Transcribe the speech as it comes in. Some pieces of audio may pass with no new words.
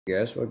Hey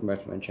guys, welcome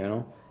back to my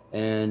channel.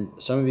 And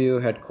some of you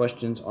had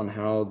questions on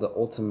how the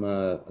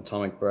Ultima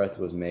atomic breath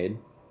was made.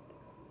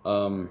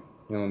 Let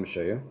me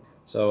show you.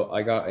 So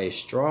I got a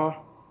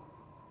straw,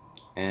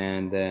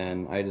 and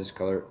then I just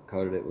colored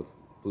it with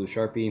blue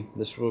Sharpie.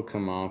 This will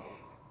come off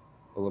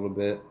a little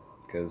bit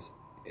because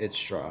it's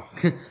straw.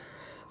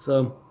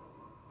 So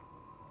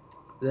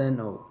then,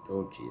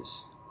 oh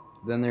geez.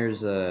 Then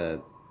there's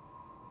a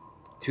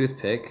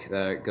toothpick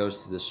that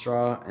goes through the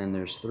straw, and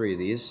there's 3 of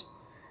these,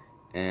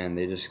 and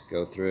they just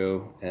go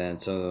through,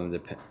 and some of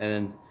them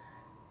and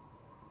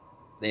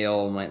they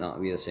all might not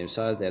be the same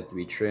size. They have to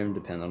be trimmed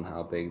depending on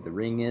how big the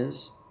ring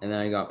is. And then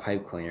I got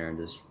pipe cleaner and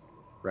just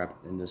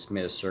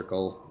made a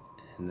circle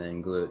and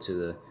then glue it to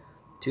the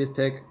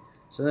toothpick.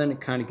 So then it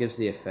kind of gives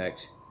the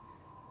effect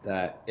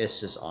that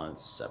it's just on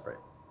separate.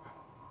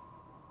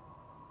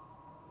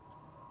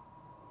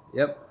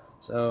 Yep.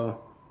 So,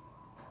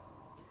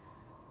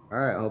 all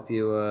right. I hope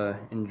you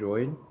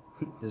enjoyed.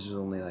 This is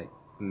only like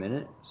a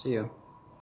minute. See you.